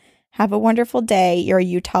else. Have a wonderful day. Your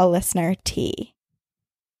Utah listener, T.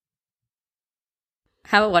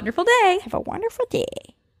 Have a wonderful day. Have a wonderful day.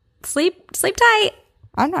 Sleep tight.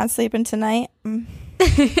 I'm not sleeping tonight.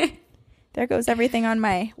 There goes everything on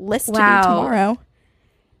my list to do tomorrow.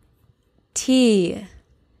 T.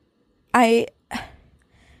 I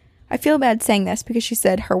feel bad saying this because she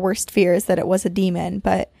said her worst fear is that it was a demon,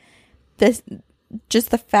 but this,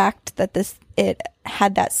 just the fact that it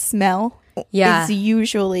had that smell is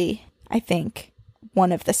usually, I think,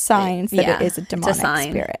 one of the signs that it is a demonic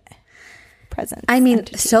spirit presence. I mean,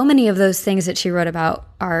 entity. So many of those things that she wrote about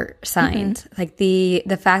are signs. Mm-hmm. Like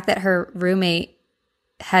the fact that her roommate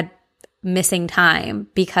had missing time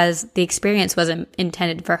because the experience wasn't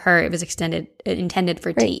intended for her. It was intended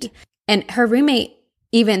for T. And her roommate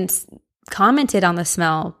even commented on the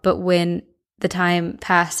smell, but when the time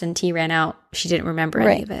passed and T ran out, she didn't remember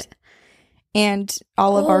any of it. And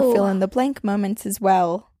all of our fill in the blank moments as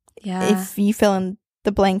well. Yeah. If you fill in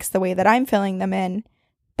the blanks the way that I'm filling them in,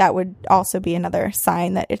 that would also be another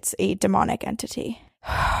sign that it's a demonic entity.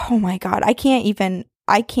 Oh my God. I can't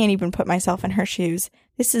even put myself in her shoes.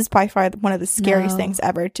 This is by far one of the scariest things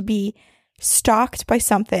ever, to be stalked by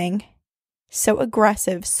something so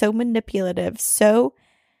aggressive, so manipulative, so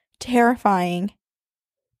terrifying,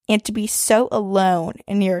 and to be so alone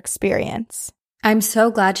in your experience. I'm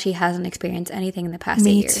so glad she hasn't experienced anything in the past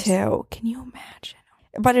 8 years. Me too. Can you imagine?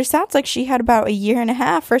 But it sounds like she had about a year and a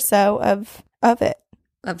half or so of it.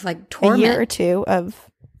 Of like torment. A year or two of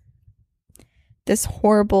this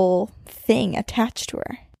horrible thing attached to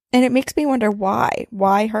her. And it makes me wonder why.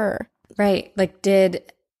 Why her? Right. Like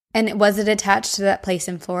was it attached to that place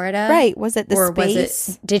in Florida? Right. Was it the or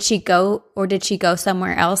space? Did she go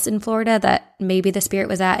somewhere else in Florida that maybe the spirit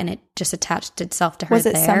was at and it just attached itself to her Was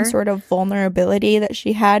it some sort of vulnerability that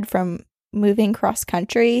she had from moving cross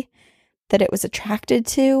country that it was attracted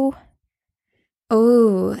to?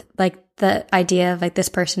 Oh, like the idea of like this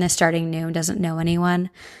person is starting new and doesn't know anyone.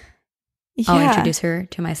 Yeah. I'll introduce her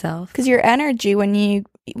to myself. Because your energy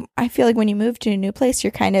I feel like when you move to a new place,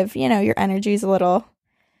 you're kind of, your energy is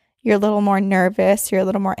you're a little more nervous, you're a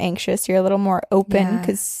little more anxious, you're a little more open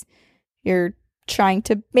because you're trying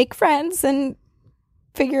to make friends and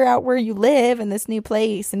figure out where you live in this new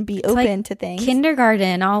place and be open to things.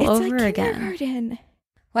 Kindergarten all over like again. Kindergarten.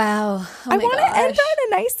 Wow. I want to end on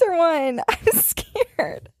a nicer one. I'm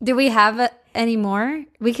scared. Do we have any more?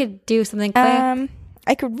 We could do something quick.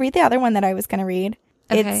 I could read the other one that I was going to read.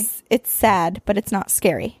 Okay. It's sad, but it's not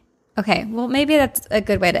scary. Okay. Well, maybe that's a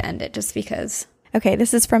good way to end it just because. Okay,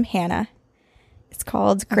 this is from Hannah. It's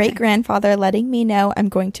called Great-Grandfather Letting Me Know I'm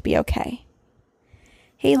Going to Be Okay.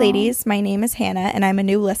 Hey, ladies, my name is Hannah, and I'm a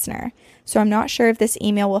new listener, so I'm not sure if this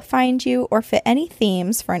email will find you or fit any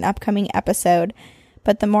themes for an upcoming episode,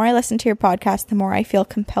 but the more I listen to your podcast, the more I feel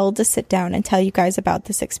compelled to sit down and tell you guys about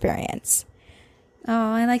this experience.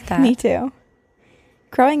 Oh, I like that. Me too.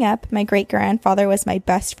 Growing up, my great-grandfather was my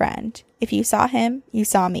best friend. If you saw him, you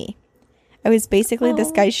saw me. I was basically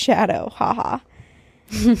this guy's shadow, haha.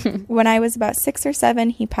 When I was about 6 or 7,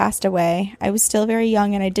 he passed away. I was still very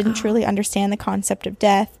young and I didn't truly understand the concept of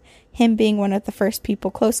death, him being one of the first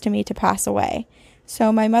people close to me to pass away.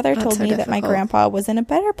 So my mother told me that my grandpa was in a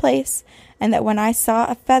better place and that when I saw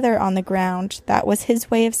a feather on the ground, that was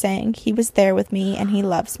his way of saying he was there with me and he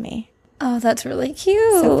loves me. Oh, that's really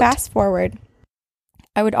cute. So fast forward,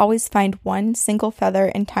 I would always find one single feather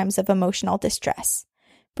in times of emotional distress,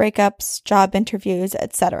 breakups, job interviews,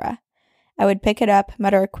 etc. I would pick it up,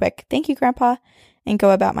 mutter a quick, "Thank you, Grandpa," and go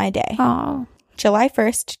about my day. Oh. July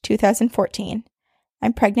 1st, 2014.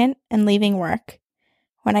 I'm pregnant and leaving work.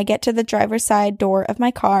 When I get to the driver's side door of my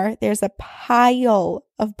car, there's a pile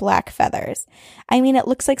of black feathers. I mean, it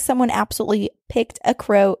looks like someone absolutely picked a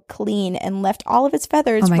crow clean and left all of its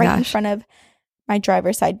feathers in front of my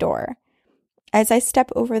driver's side door. As I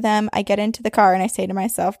step over them, I get into the car and I say to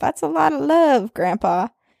myself, "That's a lot of love, Grandpa."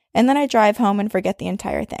 And then I drive home and forget the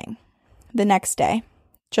entire thing. The next day,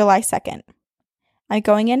 July 2nd, I'm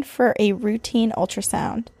going in for a routine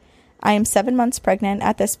ultrasound. I am 7 months pregnant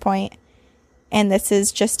at this point, and this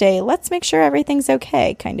is just a let's make sure everything's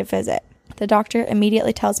okay kind of visit. The doctor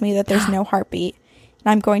immediately tells me that there's no heartbeat,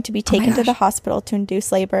 and I'm going to be taken to the hospital to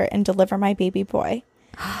induce labor and deliver my baby boy.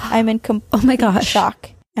 I'm in complete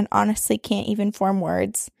shock and honestly can't even form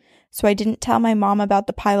words, so I didn't tell my mom about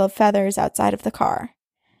the pile of feathers outside of the car.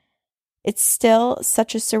 It's still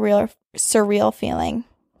such a surreal feeling.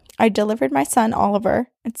 I delivered my son Oliver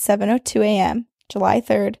at 7:02 a.m., July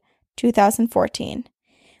 3rd, 2014.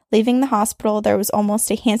 Leaving the hospital, there was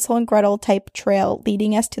almost a Hansel and Gretel type trail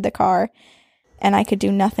leading us to the car, and I could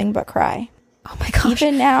do nothing but cry. Oh my gosh.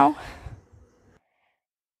 Even now,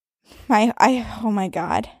 oh my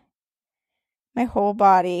God. My whole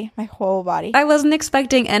body. I wasn't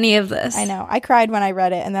expecting any of this. I know. I cried when I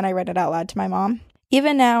read it, and then I read it out loud to my mom.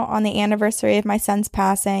 Even now, on the anniversary of my son's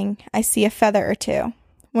passing, I see a feather or two.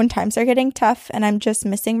 When times are getting tough and I'm just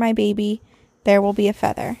missing my baby, there will be a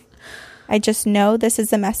feather. I just know this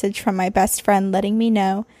is a message from my best friend letting me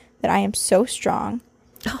know that I am so strong,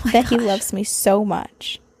 that he loves me so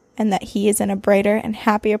much, and that he is in a brighter and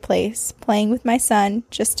happier place playing with my son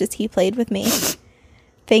just as he played with me.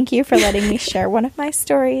 Thank you for letting me share one of my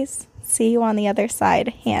stories. See you on the other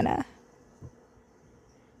side, Hannah.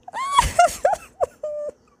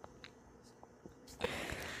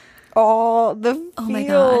 All the feels. Oh my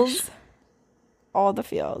gosh. All the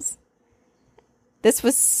feels. This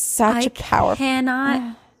was such a powerful.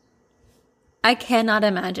 I cannot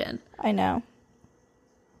imagine. I know.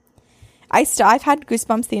 I've had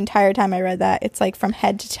goosebumps the entire time I read that. It's like from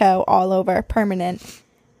head to toe, all over, permanent.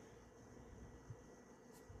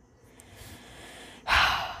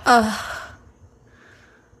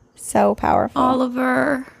 So powerful.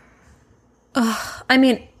 Oliver. I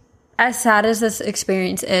mean, as sad as this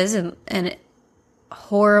experience is and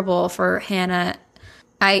horrible for Hannah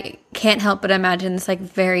I can't help but imagine this like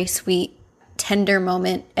very sweet, tender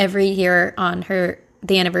moment every year on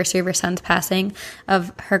the anniversary of her son's passing,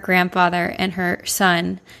 of her grandfather and her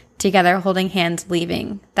son together holding hands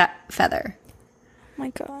leaving that feather. Oh my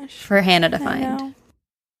gosh. For Hannah to I find. know.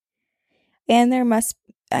 And there must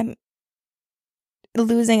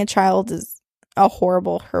losing a child is a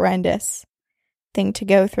horrible, horrendous thing to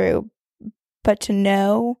go through, but to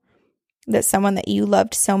know that someone that you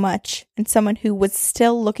loved so much and someone who was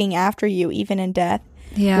still looking after you even in death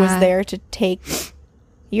was there to take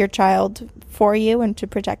your child for you and to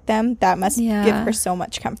protect them, that must give her so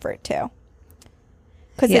much comfort too.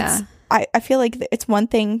 Because I feel like it's one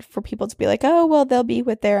thing for people to be like, oh, well, they'll be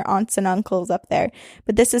with their aunts and uncles up there.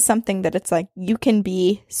 But this is something that it's like, you can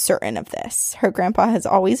be certain of this. Her grandpa has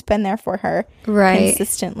always been there for her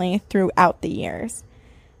consistently throughout the years.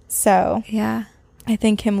 So yeah, I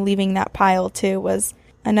think him leaving that pile too was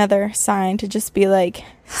another sign to just be like,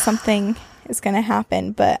 something is going to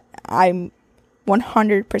happen, but I'm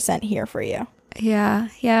 100% here for you. Yeah.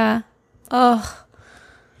 Yeah. Oh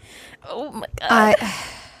my God.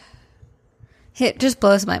 It just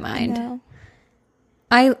blows my mind.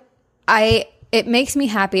 It makes me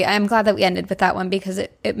happy. I'm glad that we ended with that one, because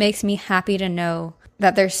it makes me happy to know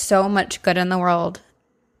that there's so much good in the world,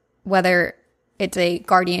 whether it's a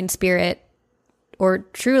guardian spirit or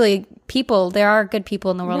truly people. There are good people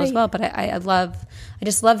in the world as well. But I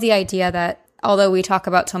just love the idea that although we talk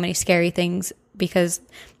about so many scary things, because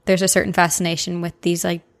there's a certain fascination with these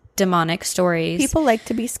like demonic stories. People like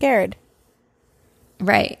to be scared.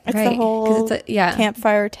 Right. It's the whole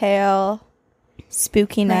campfire tale,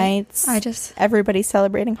 spooky nights. Everybody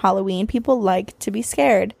celebrating Halloween. People like to be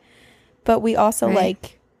scared, but we also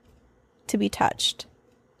like to be touched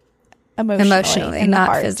emotionally and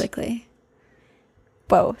not physically.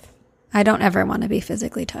 Both. I don't ever want to be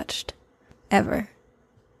physically touched, ever,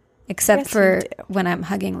 except for when I'm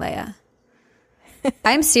hugging Leia.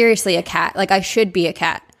 I'm seriously a cat. Like, I should be a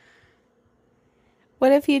cat.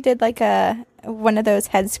 What if you did like one of those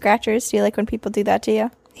head scratchers? Do you like when people do that to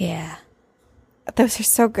you? Yeah. Those are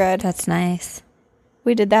so good. That's nice.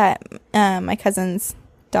 We did that. My cousin's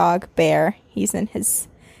dog, Bear, he's in his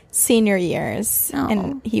senior years,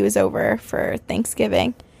 and he was over for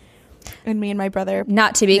Thanksgiving. And me and my brother...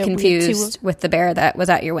 Not to be confused with the bear that was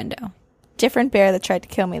at your window. Different bear that tried to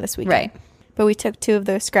kill me this weekend. Right. But we took 2 of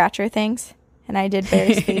those scratcher things, and I did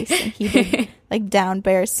Bear's face, and he did like down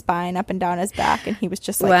Bear's spine, up and down his back, and he was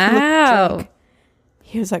just like, wow.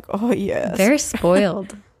 He was like, oh yes. They're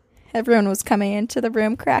spoiled. Everyone was coming into the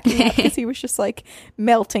room cracking up because he was just like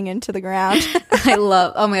melting into the ground.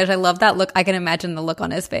 Oh my gosh, I love that look. I can imagine the look on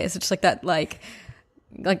his face. It's like that, like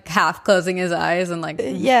half closing his eyes and like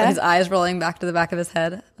his eyes rolling back to the back of his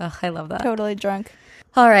head. Oh, I love that. Totally drunk.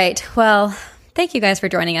 All right. Well, thank you guys for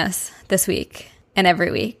joining us this week and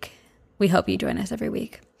every week. We hope you join us every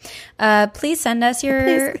week. Please send us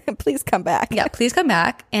your... Please come back. Yeah, please come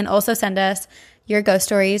back. And also send us your ghost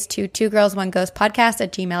stories to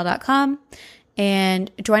 2girls1ghostpodcast@gmail.com.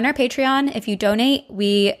 And join our Patreon. If you donate,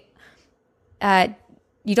 you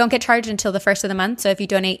don't get charged until the first of the month. So if you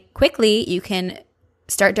donate quickly, you can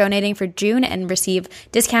start donating for June and receive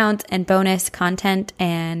discounts and bonus content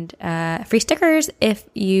and free stickers if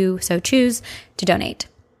you so choose to donate.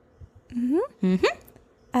 Mm-hmm. Mm-hmm.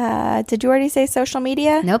 Did you already say social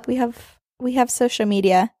media? Nope. We have social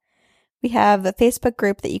media. We have a Facebook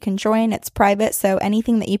group that you can join. It's private, so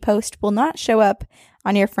anything that you post will not show up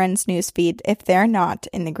on your friend's newsfeed if they're not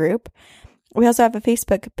in the group. We also have a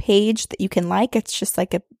Facebook page that you can like. It's just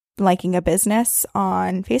like liking a business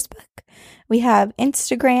on Facebook. We have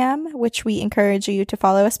Instagram, which we encourage you to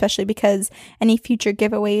follow, especially because any future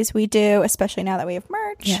giveaways we do, especially now that we have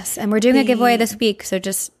merch. Yes, and we're doing a giveaway this week, so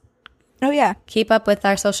just keep up with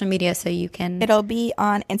our social media so you can... It'll be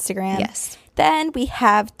on Instagram. Yes. Then we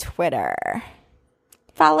have Twitter.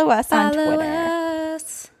 Follow us on Twitter. Follow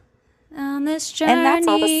us on this journey. And that's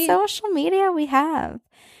all the social media we have.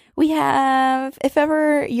 We have, if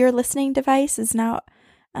ever your listening device is not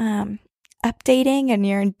updating and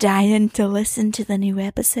you're dying to listen to the new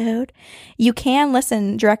episode, you can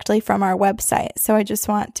listen directly from our website. So I just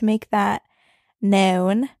want to make that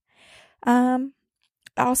known.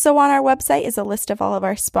 Also on our website is a list of all of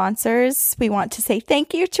our sponsors. We want to say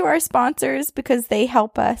thank you to our sponsors because they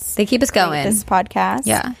help us. They keep us going. This podcast.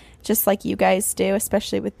 Yeah. Just like you guys do,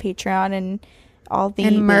 especially with Patreon and all the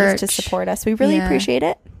ways to support us. We really appreciate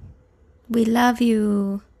it. We love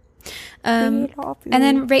you. And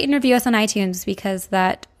then rate and review us on iTunes because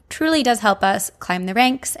that truly does help us climb the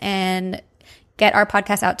ranks and get our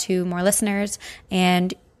podcast out to more listeners.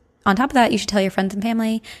 And on top of that, you should tell your friends and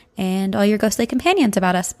family and all your ghostly companions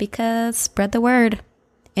about us, because spread the word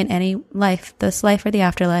in any life, this life or the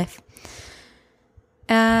afterlife.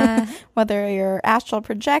 Whether you're astral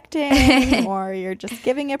projecting or you're just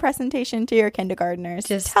giving a presentation to your kindergartners,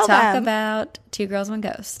 just tell talk them. about Two Girls, One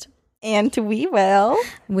Ghost. And we will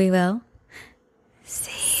We will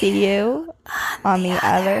see you on the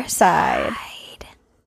other side.